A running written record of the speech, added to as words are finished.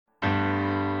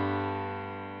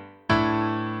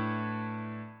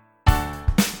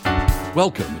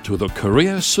Welcome to the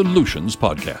Career Solutions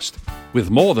Podcast. With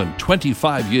more than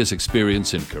 25 years'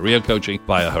 experience in career coaching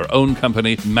via her own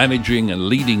company, managing and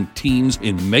leading teams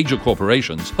in major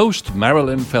corporations, host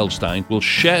Marilyn Feldstein will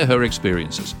share her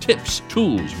experiences, tips,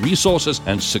 tools, resources,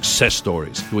 and success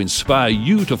stories to inspire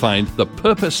you to find the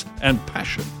purpose and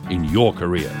passion in your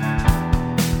career.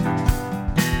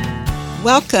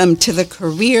 Welcome to the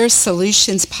Career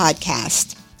Solutions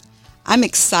Podcast. I'm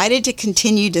excited to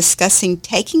continue discussing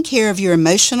taking care of your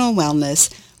emotional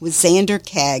wellness with Xander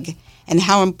Kegg and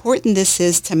how important this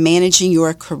is to managing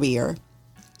your career.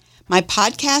 My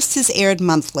podcast is aired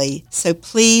monthly, so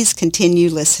please continue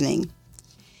listening.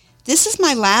 This is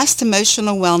my last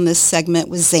emotional wellness segment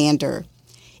with Xander.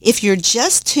 If you're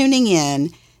just tuning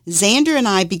in, Xander and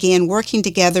I began working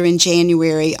together in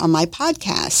January on my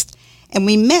podcast, and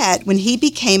we met when he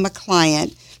became a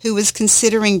client who was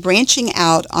considering branching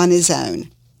out on his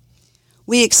own.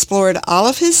 We explored all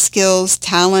of his skills,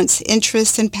 talents,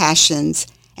 interests, and passions,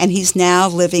 and he's now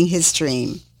living his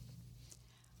dream.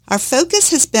 Our focus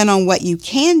has been on what you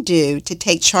can do to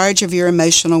take charge of your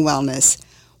emotional wellness.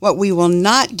 What we will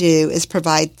not do is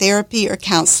provide therapy or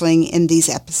counseling in these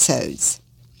episodes.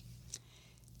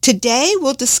 Today,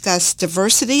 we'll discuss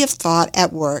diversity of thought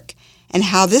at work and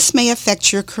how this may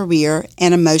affect your career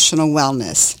and emotional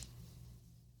wellness.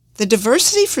 The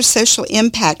Diversity for Social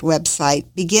Impact website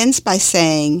begins by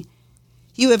saying,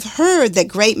 "You have heard that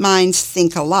great minds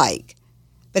think alike,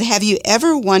 but have you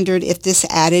ever wondered if this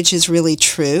adage is really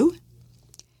true?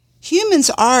 Humans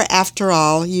are, after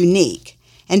all, unique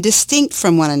and distinct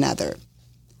from one another.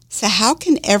 So how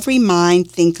can every mind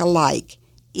think alike,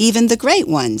 even the great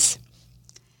ones?"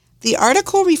 The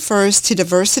article refers to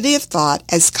diversity of thought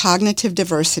as cognitive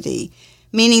diversity,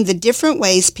 meaning the different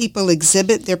ways people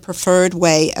exhibit their preferred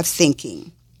way of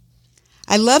thinking.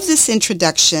 I love this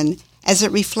introduction as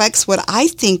it reflects what I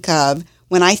think of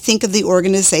when I think of the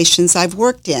organizations I've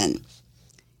worked in.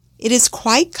 It is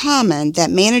quite common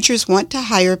that managers want to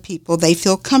hire people they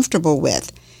feel comfortable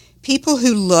with, people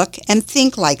who look and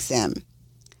think like them.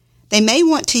 They may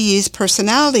want to use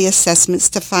personality assessments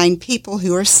to find people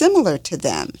who are similar to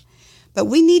them. But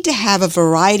we need to have a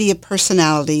variety of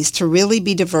personalities to really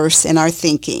be diverse in our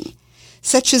thinking,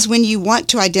 such as when you want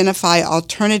to identify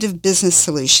alternative business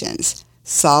solutions,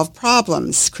 solve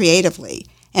problems creatively,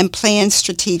 and plan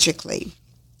strategically.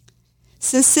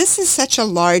 Since this is such a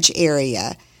large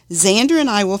area, Xander and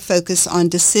I will focus on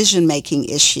decision-making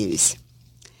issues.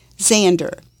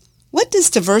 Xander, what does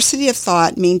diversity of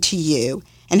thought mean to you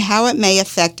and how it may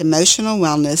affect emotional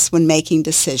wellness when making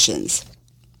decisions?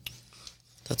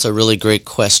 That's a really great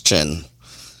question.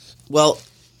 Well,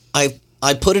 I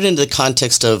put it into the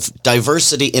context of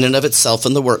diversity in and of itself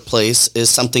in the workplace is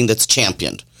something that's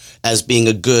championed as being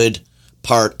a good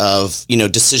part of,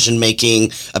 decision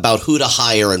making about who to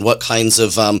hire and what kinds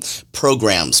of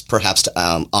programs perhaps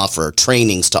to offer,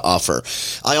 trainings to offer.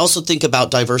 I also think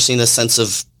about diversity in the sense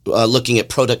of looking at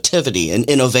productivity and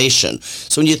innovation.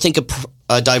 So when you think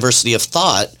of diversity of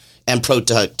thought and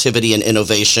productivity and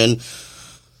innovation,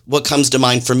 what comes to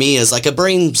mind for me is like a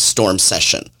brainstorm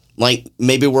session, like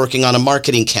maybe working on a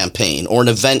marketing campaign or an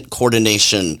event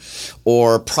coordination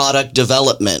or product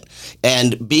development,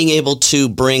 and being able to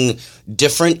bring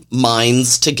different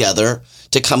minds together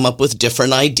to come up with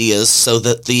different ideas so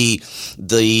that the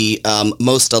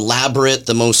most elaborate,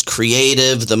 the most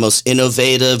creative, the most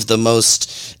innovative, the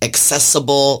most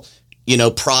accessible,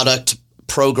 product,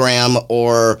 program,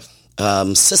 or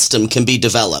system can be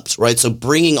developed, right? So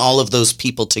bringing all of those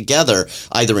people together,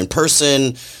 either in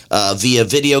person, via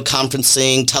video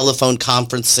conferencing, telephone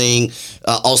conferencing,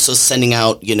 also sending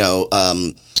out,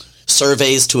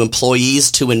 surveys to employees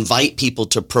to invite people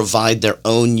to provide their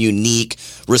own unique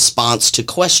response to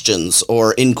questions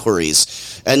or inquiries.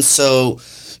 And so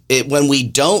when we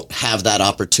don't have that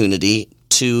opportunity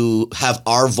to have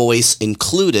our voice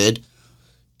included,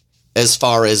 as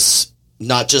far as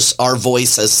not just our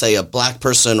voice as, say, a black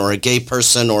person or a gay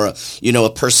person or a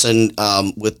person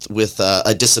with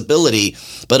a disability,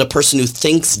 but a person who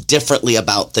thinks differently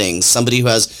about things, somebody who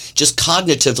has just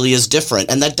cognitively is different.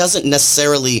 And that doesn't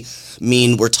necessarily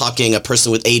mean we're talking a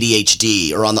person with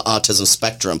ADHD or on the autism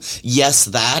spectrum. Yes,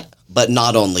 that, but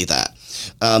not only that.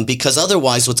 Because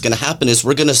otherwise what's going to happen is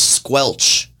we're going to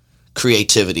squelch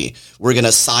creativity. We're going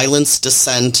to silence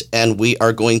dissent, and we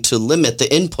are going to limit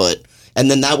the input. And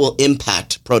then that will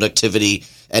impact productivity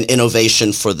and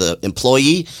innovation for the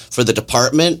employee, for the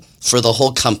department, for the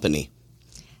whole company.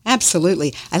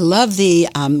 Absolutely. I love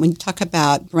when you talk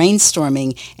about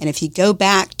brainstorming, and if you go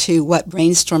back to what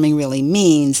brainstorming really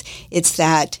means, it's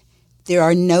that there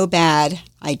are no bad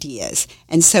ideas.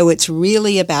 And so it's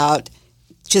really about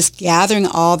just gathering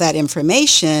all that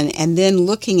information and then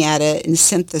looking at it and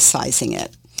synthesizing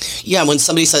it. Yeah, when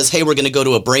somebody says, hey, we're going to go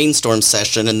to a brainstorm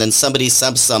session, and then somebody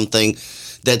says something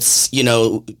that's,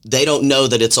 they don't know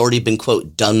that it's already been,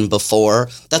 quote, done before.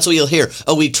 That's what you'll hear.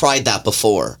 Oh, we tried that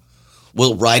before.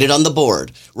 We'll write it on the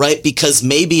board, right? Because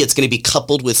maybe it's going to be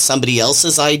coupled with somebody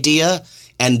else's idea,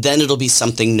 and then it'll be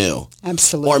something new.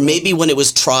 Absolutely. Or maybe when it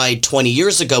was tried 20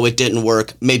 years ago, it didn't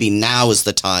work. Maybe now is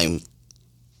the time.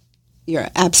 You're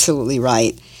absolutely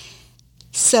right.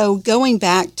 So going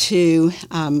back to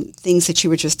things that you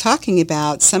were just talking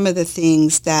about, some of the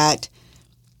things that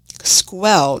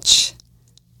squelch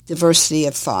diversity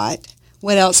of thought,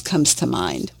 what else comes to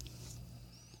mind?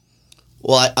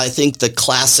 Well, I think the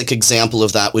classic example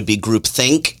of that would be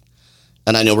groupthink,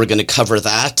 and I know we're going to cover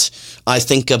that. I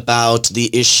think about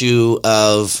the issue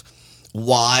of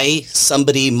why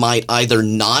somebody might either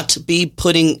not be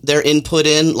putting their input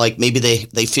in, like maybe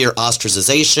they fear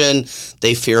ostracization,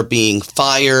 they fear being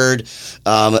fired,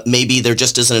 maybe there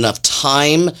just isn't enough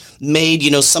time made.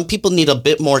 Some people need a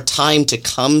bit more time to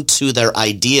come to their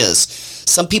ideas.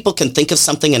 Some people can think of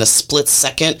something in a split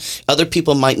second. Other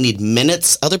people might need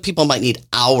minutes. Other people might need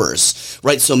hours,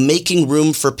 right? So making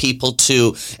room for people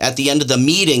to, at the end of the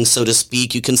meeting, so to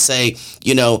speak, you can say,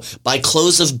 by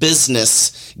close of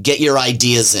business, get your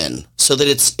ideas in so that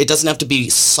it doesn't have to be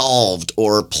solved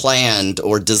or planned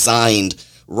or designed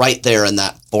right there in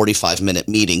that 45-minute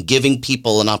meeting, giving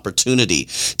people an opportunity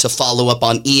to follow up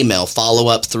on email, follow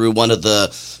up through one of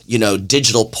the,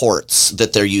 digital ports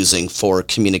that they're using for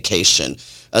communication,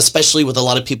 especially with a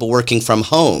lot of people working from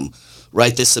home,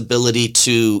 right? This ability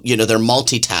to, they're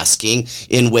multitasking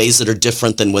in ways that are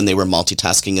different than when they were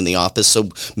multitasking in the office. So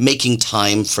making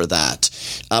time for that.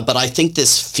 But I think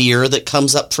this fear that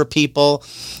comes up for people,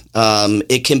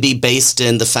 it can be based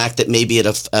in the fact that maybe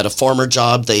at a former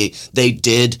job they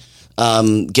did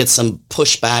get some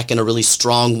pushback in a really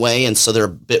strong way, and so they're a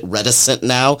bit reticent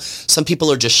now. Some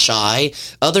people are just shy.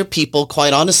 Other people,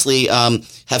 quite honestly,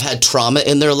 have had trauma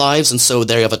in their lives, and so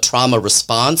they have a trauma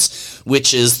response,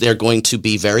 which is they're going to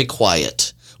be very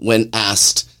quiet when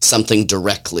asked something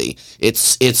directly.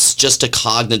 It's just a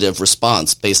cognitive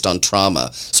response based on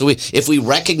trauma. So if we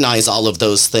recognize all of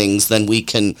those things, then we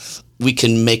can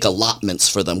make allotments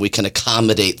for them. We can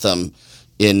accommodate them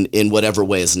in whatever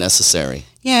way is necessary.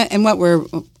 Yeah, and what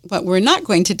we're not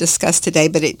going to discuss today,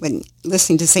 but when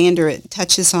listening to Xander, it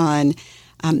touches on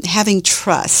having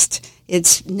trust.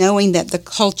 It's knowing that the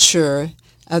culture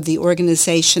of the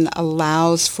organization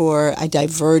allows for a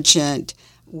divergent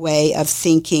way of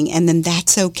thinking, and then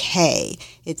that's okay.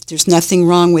 There's nothing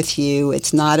wrong with you.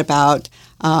 It's not about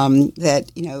that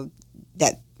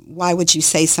why would you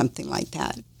say something like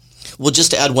that? Well, just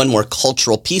to add one more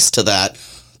cultural piece to that,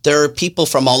 there are people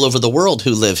from all over the world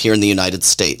who live here in the United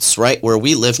States, right, where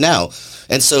we live now.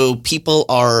 And so people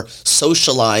are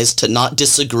socialized to not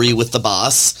disagree with the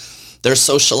boss. They're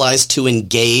socialized to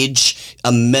engage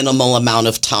a minimal amount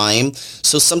of time.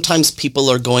 So sometimes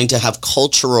people are going to have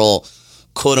cultural,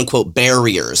 quote-unquote,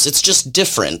 barriers. It's just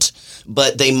different,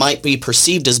 but they might be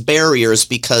perceived as barriers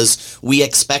because we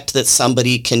expect that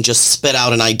somebody can just spit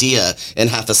out an idea in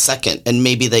half a second, and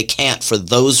maybe they can't for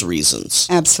those reasons.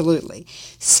 Absolutely.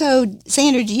 So,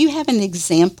 Xander, do you have an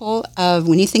example of,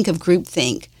 when you think of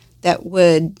groupthink, that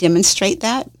would demonstrate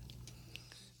that?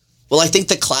 Well, I think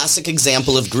the classic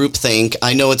example of groupthink,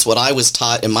 I know it's what I was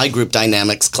taught in my group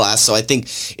dynamics class, so I think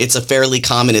it's a fairly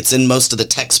common, it's in most of the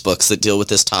textbooks that deal with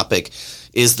this topic,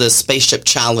 is the Spaceship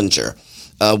Challenger,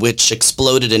 which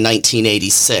exploded in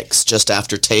 1986, just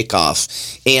after takeoff.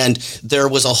 And there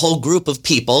was a whole group of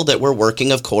people that were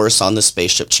working, of course, on the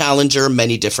Spaceship Challenger,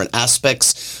 many different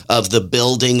aspects of the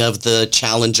building of the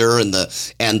Challenger and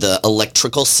the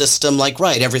electrical system,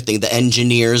 everything, the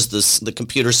engineers, the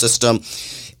computer system.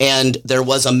 And there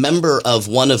was a member of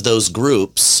one of those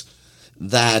groups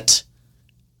that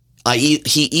he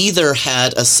either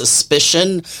had a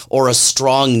suspicion or a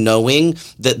strong knowing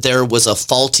that there was a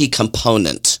faulty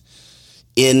component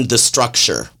in the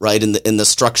structure, right, in the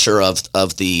structure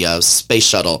of the Space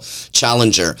Shuttle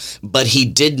Challenger, but he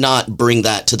did not bring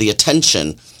that to the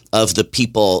attention of the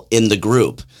people in the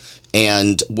group.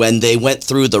 And when they went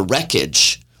through the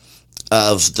wreckage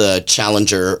of the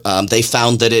Challenger, they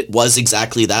found that it was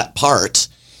exactly that part.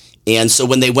 And so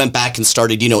when they went back and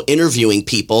started, interviewing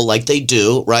people like they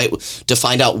do, right, to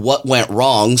find out what went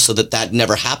wrong so that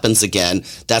never happens again,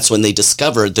 that's when they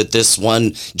discovered that this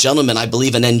one gentleman, I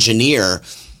believe an engineer,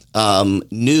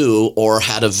 knew or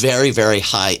had a very, very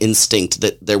high instinct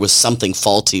that there was something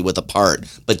faulty with a part,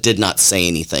 but did not say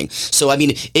anything. So, I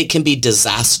mean, it can be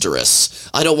disastrous.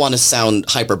 I don't want to sound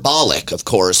hyperbolic, of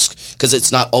course, because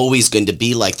it's not always going to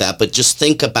be like that, but just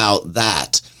think about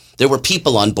that. There were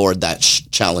people on board that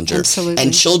Challenger. Absolutely.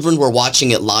 And children were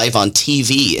watching it live on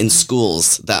TV in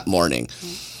schools that morning.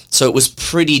 So it was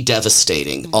pretty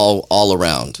devastating all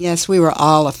around. Yes, we were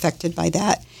all affected by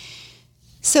that.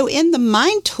 So in the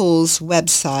Mind Tools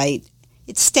website,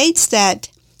 it states that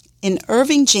in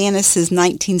Irving Janis's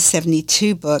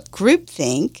 1972 book,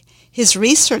 Groupthink, his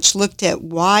research looked at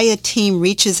why a team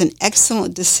reaches an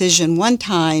excellent decision one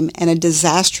time and a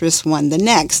disastrous one the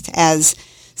next, as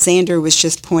Xander was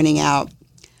just pointing out.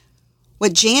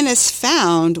 What Janis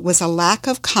found was a lack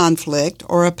of conflict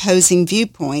or opposing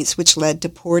viewpoints, which led to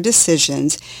poor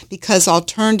decisions because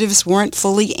alternatives weren't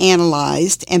fully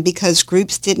analyzed and because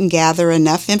groups didn't gather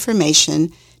enough information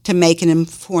to make an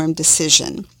informed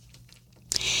decision.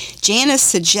 Janis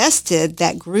suggested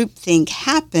that groupthink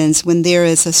happens when there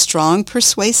is a strong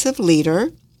persuasive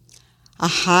leader, a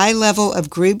high level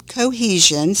of group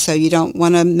cohesion, so you don't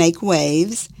want to make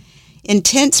waves,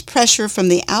 intense pressure from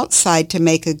the outside to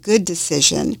make a good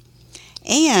decision,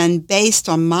 and based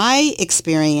on my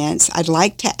experience, I'd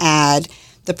like to add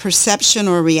the perception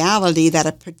or reality that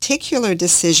a particular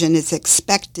decision is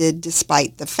expected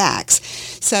despite the facts.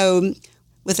 So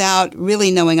without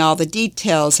really knowing all the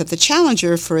details of the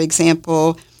Challenger, for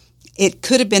example, it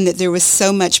could have been that there was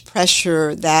so much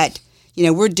pressure that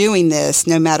we're doing this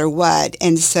no matter what,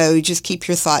 and so just keep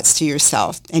your thoughts to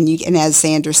yourself. And as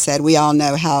Xander said, we all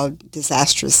know how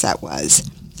disastrous that was.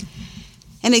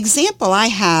 An example I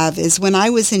have is when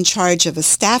I was in charge of a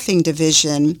staffing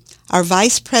division, our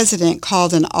vice president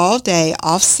called an all-day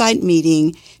off-site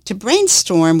meeting to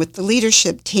brainstorm with the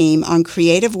leadership team on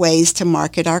creative ways to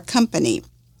market our company.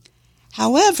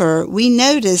 However, we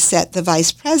noticed that the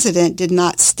vice president did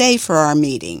not stay for our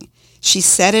meeting. She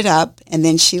set it up and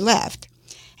then she left.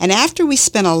 And after we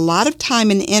spent a lot of time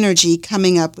and energy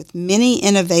coming up with many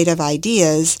innovative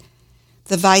ideas,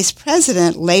 the vice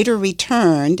president later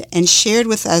returned and shared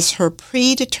with us her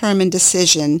predetermined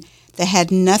decision that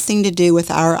had nothing to do with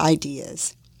our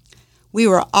ideas. We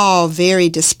were all very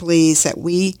displeased that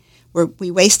we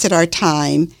wasted our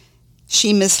time.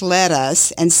 She misled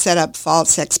us and set up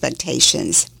false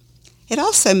expectations. It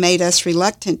also made us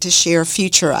reluctant to share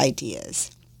future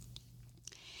ideas.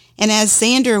 And as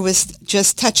Xander was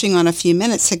just touching on a few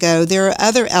minutes ago, there are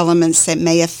other elements that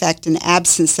may affect an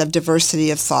absence of diversity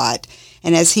of thought.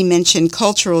 And as he mentioned,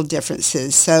 cultural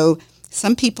differences. So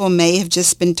some people may have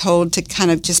just been told to kind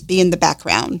of just be in the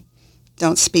background.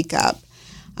 Don't speak up.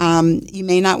 You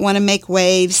may not want to make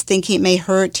waves, thinking it may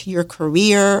hurt your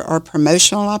career or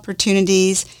promotional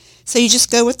opportunities. So you just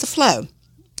go with the flow,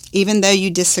 even though you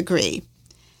disagree.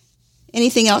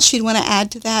 Anything else you'd want to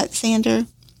add to that, Xander?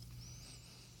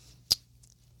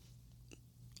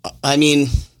 I mean,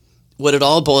 what it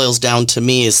all boils down to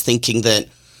me is thinking that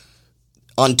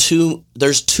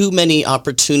there's too many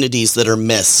opportunities that are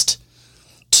missed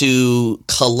to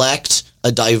collect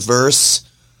a diverse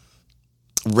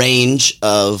range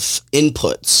of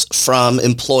inputs from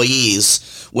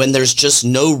employees when there's just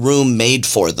no room made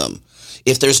for them.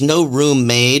 If there's no room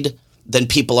made, then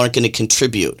people aren't going to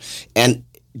contribute. And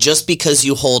just because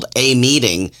you hold a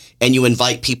meeting and you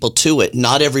invite people to it,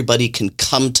 not everybody can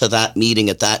come to that meeting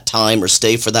at that time or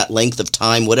stay for that length of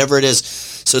time, whatever it is.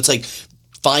 So it's like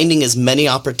finding as many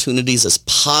opportunities as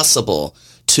possible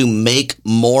to make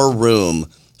more room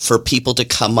for people to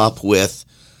come up with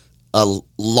a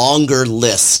longer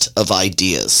list of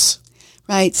ideas.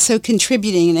 Right. So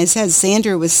contributing, and as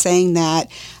Xander was saying that,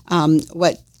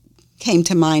 what came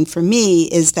to mind for me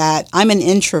is that I'm an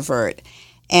introvert.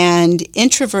 And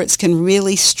introverts can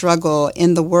really struggle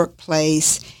in the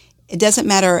workplace. It doesn't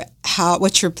matter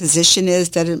what your position is,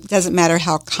 that it doesn't matter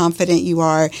how confident you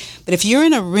are. But if you're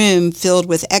in a room filled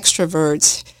with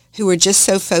extroverts who are just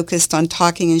so focused on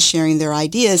talking and sharing their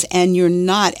ideas and you're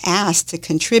not asked to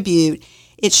contribute,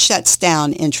 it shuts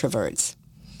down introverts.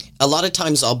 A lot of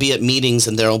times I'll be at meetings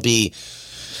and there'll be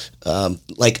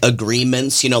like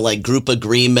agreements, like group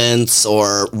agreements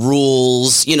or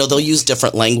rules, they'll use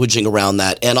different languaging around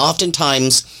that. And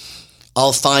oftentimes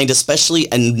I'll find, especially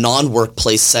in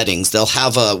non-workplace settings, they'll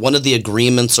have one of the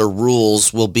agreements or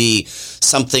rules will be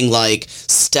something like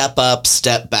step up,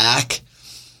 step back,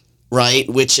 right?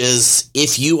 Which is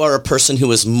if you are a person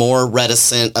who is more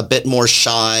reticent, a bit more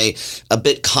shy, a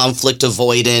bit conflict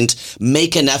avoidant,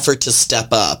 make an effort to step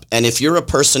up. And if you're a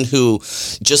person who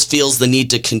just feels the need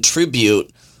to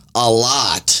contribute a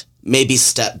lot, maybe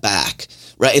step back,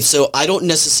 right? And so I don't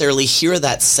necessarily hear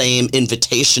that same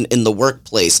invitation in the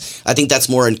workplace. I think that's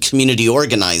more in community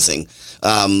organizing,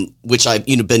 which I've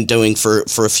been doing for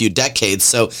a few decades.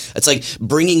 So it's like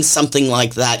bringing something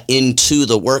like that into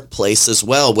the workplace as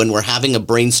well when we're having a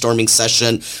brainstorming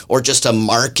session or just a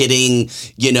marketing,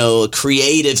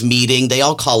 creative meeting. They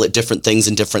all call it different things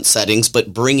in different settings,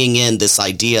 but bringing in this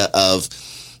idea of,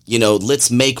 let's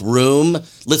make room.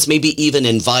 Let's maybe even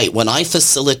invite. When I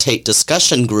facilitate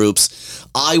discussion groups,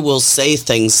 I will say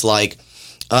things like,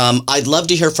 I'd love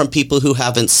to hear from people who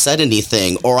haven't said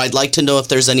anything, or I'd like to know if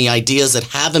there's any ideas that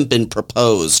haven't been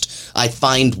proposed. I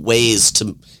find ways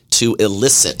to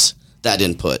elicit that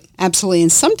input. Absolutely.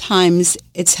 And sometimes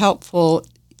it's helpful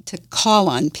to call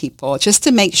on people just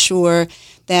to make sure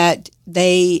that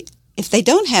if they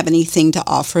don't have anything to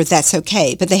offer, that's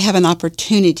okay, but they have an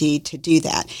opportunity to do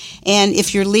that. And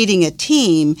if you're leading a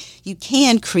team, you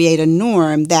can create a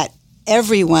norm that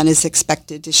everyone is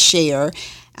expected to share.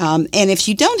 And if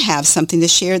you don't have something to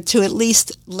share, to at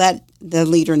least let the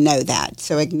leader know that,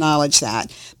 so acknowledge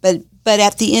that. But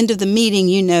at the end of the meeting,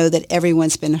 you know that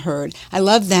everyone's been heard. I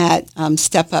love that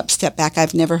step up, step back.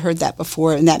 I've never heard that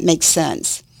before, and that makes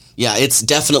sense. Yeah, it's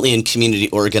definitely in community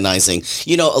organizing.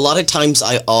 A lot of times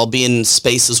I'll be in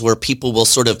spaces where people will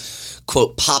sort of,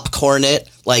 quote, popcorn it.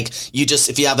 Like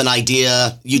if you have an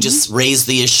idea, you just raise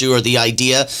the issue or the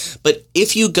idea. But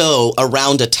if you go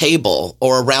around a table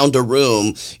or around a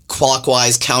room,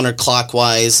 clockwise,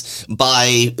 counterclockwise,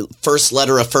 by first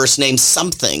letter of first name,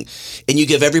 something, and you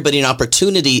give everybody an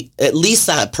opportunity, at least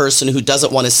that person who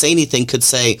doesn't want to say anything could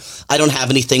say, I don't have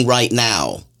anything right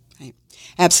now.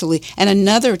 Absolutely. And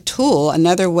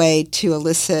another way to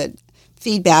elicit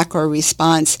feedback or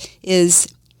response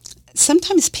is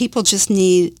sometimes people just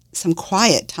need some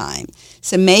quiet time.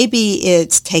 So maybe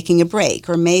it's taking a break,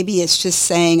 or maybe it's just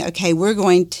saying, okay, we're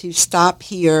going to stop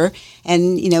here.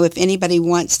 And, if anybody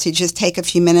wants to just take a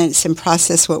few minutes and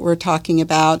process what we're talking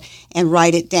about and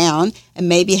write it down, and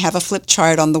maybe have a flip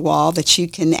chart on the wall that you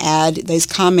can add those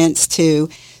comments to.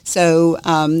 So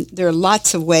there are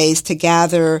lots of ways to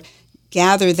gather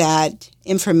that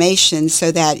information so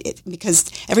that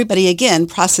because everybody, again,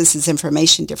 processes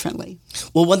information differently.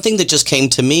 Well, one thing that just came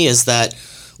to me is that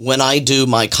when I do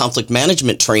my conflict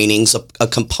management trainings, a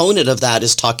component of that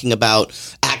is talking about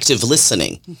active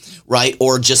listening, right?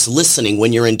 Or just listening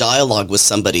when you're in dialogue with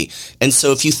somebody. And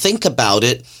so if you think about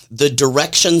it, the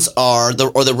directions are,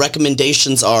 or the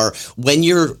recommendations are, when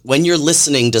you're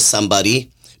listening to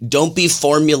somebody, don't be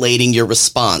formulating your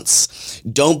response.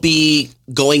 Don't be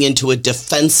going into a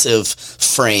defensive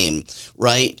frame,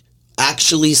 right?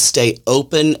 Actually stay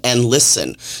open and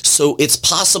listen. So it's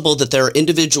possible that there are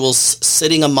individuals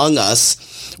sitting among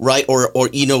us, right? Or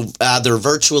either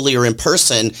virtually or in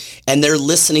person, and they're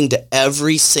listening to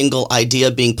every single idea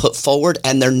being put forward,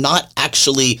 and they're not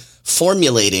actually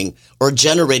formulating or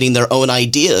generating their own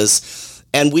ideas.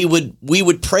 And we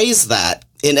would praise that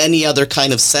in any other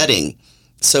kind of setting.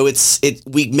 So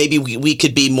we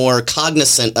could be more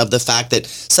cognizant of the fact that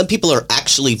some people are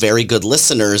actually very good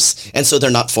listeners, and so they're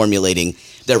not formulating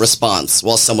their response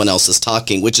while someone else is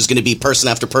talking, which is going to be person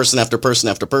after person after person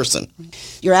after person.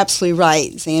 You're absolutely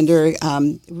right,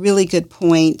 Xander. Really good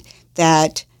point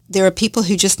that there are people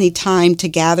who just need time to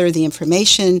gather the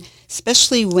information,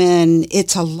 especially when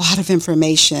it's a lot of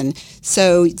information.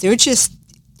 So they're just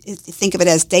think of it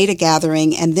as data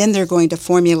gathering, and then they're going to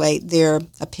formulate their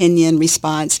opinion,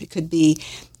 response. It could be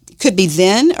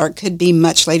then, or it could be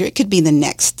much later. It could be the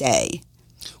next day.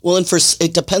 Well, and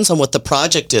it depends on what the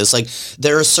project is. Like,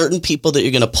 there are certain people that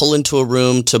you're going to pull into a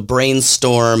room to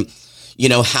brainstorm,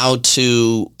 how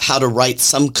to write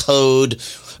some code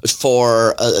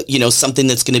for, something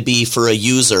that's going to be for a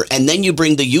user. And then you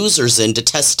bring the users in to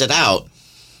test it out.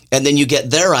 And then you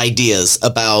get their ideas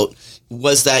about,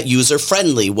 was that user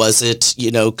friendly? Was it,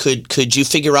 could you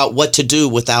figure out what to do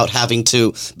without having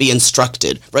to be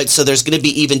instructed, right? So there's going to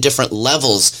be even different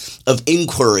levels of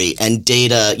inquiry and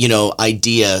data,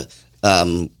 idea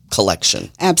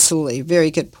collection. Absolutely.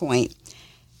 Very good point.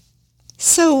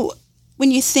 So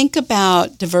when you think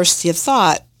about diversity of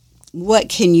thought, what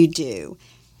can you do?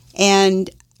 And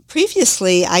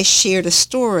previously I shared a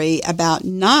story about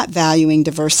not valuing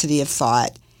diversity of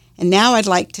thought. And now I'd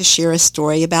like to share a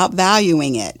story about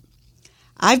valuing it.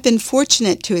 I've been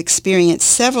fortunate to experience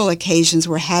several occasions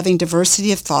where having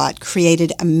diversity of thought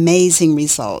created amazing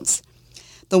results.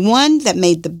 The one that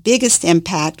made the biggest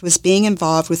impact was being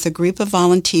involved with a group of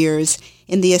volunteers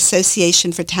in the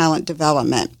Association for Talent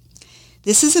Development.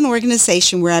 This is an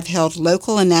organization where I've held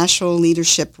local and national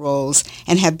leadership roles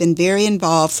and have been very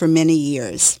involved for many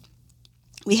years.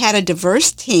 We had a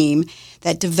diverse team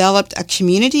that developed a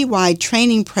community-wide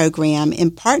training program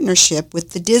in partnership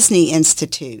with the Disney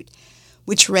Institute,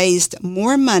 which raised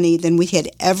more money than we had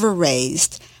ever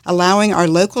raised, allowing our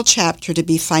local chapter to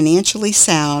be financially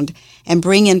sound and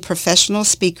bring in professional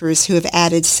speakers who have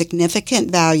added significant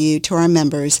value to our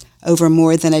members over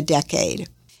more than a decade.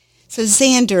 So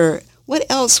Xander, what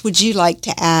else would you like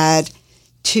to add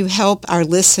to help our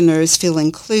listeners feel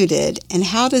included, and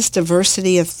how does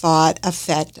diversity of thought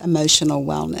affect emotional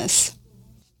wellness?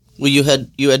 Well, you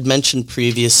had mentioned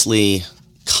previously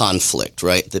conflict,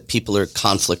 right? That people are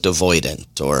conflict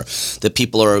avoidant, or that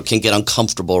people can get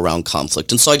uncomfortable around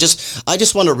conflict. And so I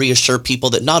just want to reassure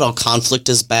people that not all conflict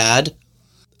is bad.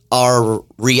 Our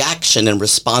reaction and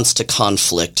response to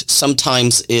conflict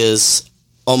sometimes is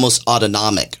almost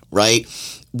autonomic, right?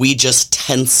 We just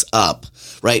tense up,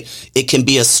 right? It can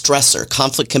be a stressor.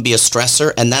 Conflict can be a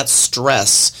stressor, and that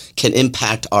stress can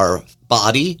impact our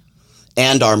body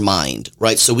and our mind,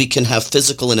 right? So we can have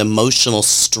physical and emotional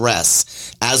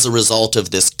stress as a result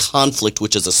of this conflict,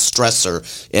 which is a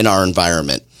stressor in our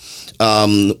environment.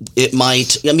 It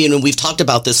might, we've talked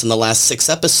about this in the last 6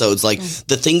 episodes, like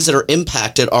the things that are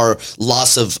impacted are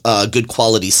loss of good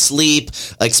quality sleep,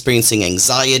 experiencing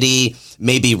anxiety,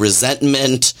 maybe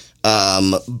resentment,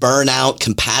 burnout,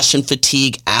 compassion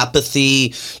fatigue,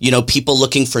 apathy, people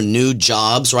looking for new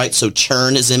jobs, right? So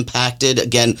churn is impacted.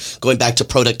 Again, going back to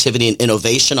productivity and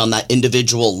innovation on that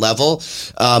individual level.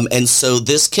 And so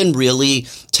this can really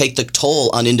take the toll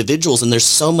on individuals. And there's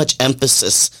so much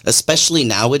emphasis, especially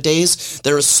nowadays.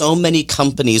 There are so many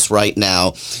companies right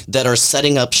now that are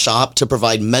setting up shop to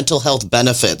provide mental health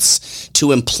benefits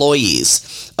to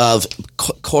employees of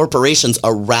corporations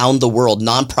around the world,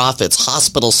 nonprofits,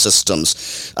 hospital systems.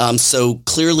 So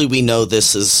clearly we know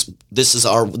this is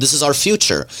our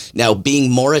future. Now, being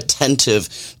more attentive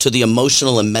to the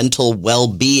emotional and mental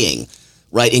well-being,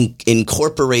 right?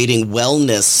 Incorporating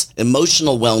wellness,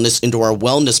 emotional wellness into our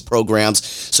wellness programs.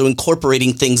 So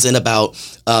incorporating things in about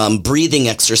breathing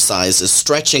exercises,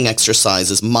 stretching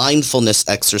exercises, mindfulness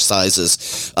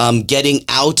exercises, getting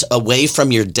out away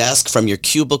from your desk, from your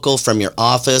cubicle, from your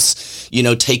office,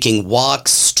 taking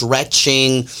walks,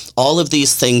 stretching. All of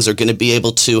these things are going to be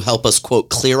able to help us, quote,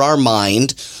 clear our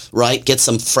mind, right? Get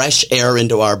some fresh air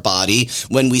into our body.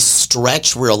 When we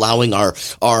stretch, we're allowing our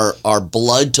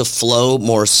blood to flow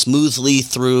more smoothly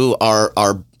through our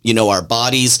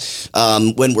bodies.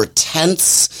 When we're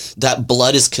tense, that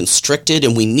blood is constricted,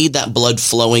 and we need that blood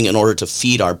flowing in order to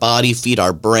feed our body, feed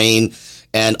our brain,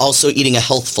 and also eating a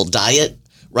healthful diet,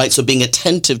 right? So being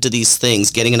attentive to these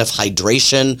things, getting enough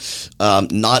hydration,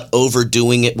 not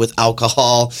overdoing it with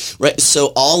alcohol, right?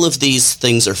 So all of these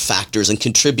things are factors and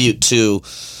contribute to,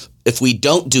 if we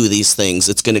don't do these things,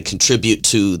 it's going to contribute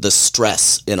to the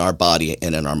stress in our body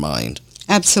and in our mind.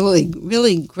 Absolutely.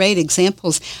 Really great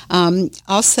examples.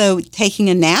 Also taking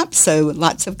a nap. So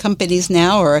lots of companies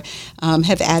now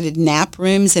have added nap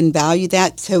rooms and value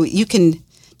that. So you can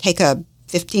take a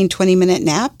 15, 20-minute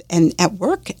nap and at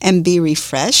work and be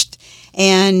refreshed,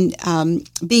 and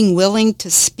being willing to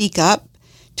speak up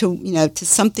to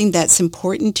something that's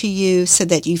important to you so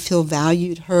that you feel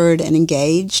valued, heard, and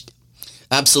engaged.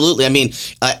 Absolutely.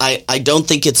 I don't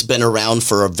think it's been around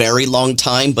for a very long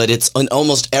time, but it's on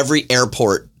almost every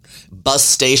airport, bus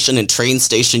station, and train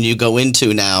station you go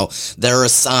into now. There are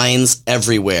signs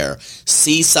everywhere.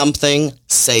 See something,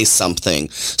 say something.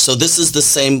 So this is the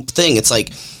same thing. It's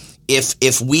like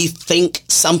if we think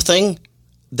something,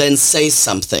 then say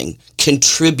something.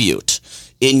 Contribute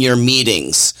in your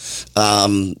meetings.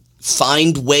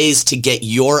 Find ways to get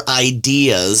your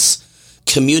ideas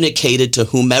communicated to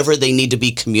whomever they need to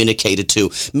be communicated to.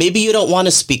 Maybe you don't want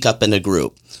to speak up in a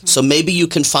group. So maybe you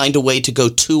can find a way to go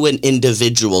to an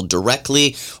individual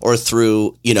directly, or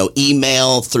through,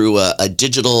 email, through a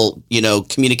digital,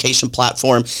 communication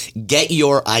platform. Get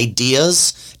your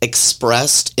ideas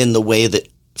expressed in the way that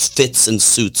fits and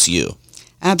suits you.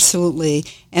 Absolutely.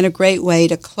 And a great way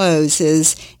to close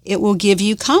is it will give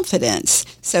you confidence.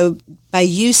 So by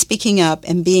you speaking up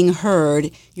and being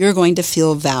heard, you're going to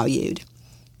feel valued.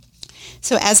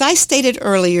 So as I stated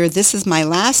earlier, this is my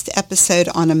last episode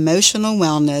on emotional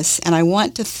wellness, and I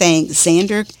want to thank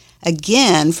Xander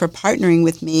again for partnering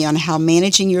with me on how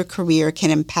managing your career can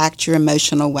impact your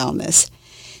emotional wellness.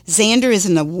 Xander is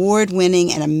an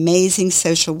award-winning and amazing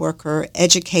social worker,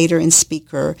 educator, and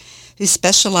speaker who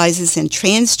specializes in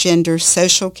transgender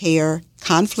social care,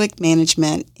 conflict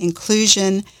management,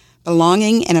 inclusion,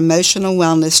 belonging, and emotional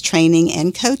wellness training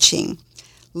and coaching.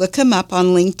 Look him up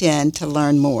on LinkedIn to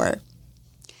learn more.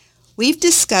 We've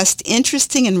discussed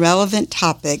interesting and relevant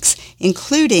topics,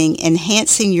 including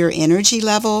enhancing your energy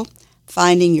level,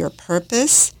 finding your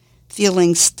purpose,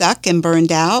 feeling stuck and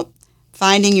burned out,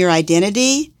 finding your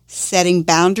identity, setting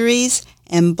boundaries,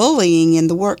 and bullying in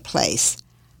the workplace.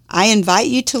 I invite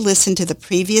you to listen to the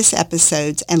previous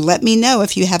episodes and let me know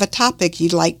if you have a topic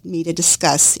you'd like me to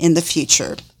discuss in the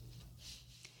future.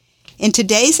 In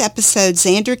today's episode,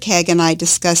 Xander Kegg and I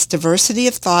discuss diversity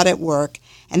of thought at work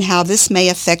and how this may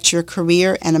affect your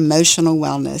career and emotional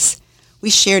wellness. We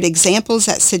shared examples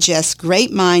that suggest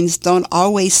great minds don't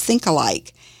always think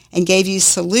alike and gave you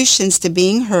solutions to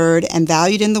being heard and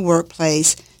valued in the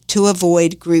workplace to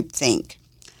avoid groupthink.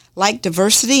 Like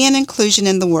diversity and inclusion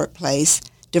in the workplace,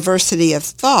 diversity of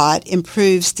thought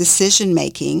improves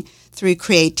decision-making through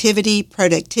creativity,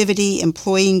 productivity,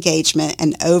 employee engagement,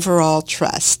 and overall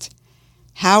trust.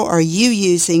 How are you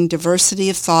using diversity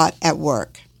of thought at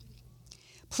work?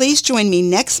 Please join me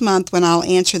next month when I'll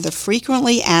answer the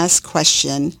frequently asked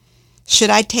question, should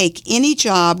I take any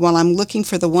job while I'm looking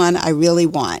for the one I really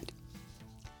want?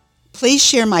 Please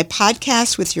share my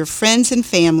podcast with your friends and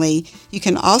family. You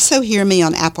can also hear me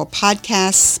on Apple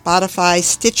Podcasts, Spotify,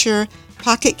 Stitcher,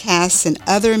 Pocket Casts, and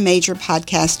other major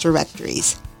podcast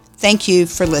directories. Thank you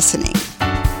for listening.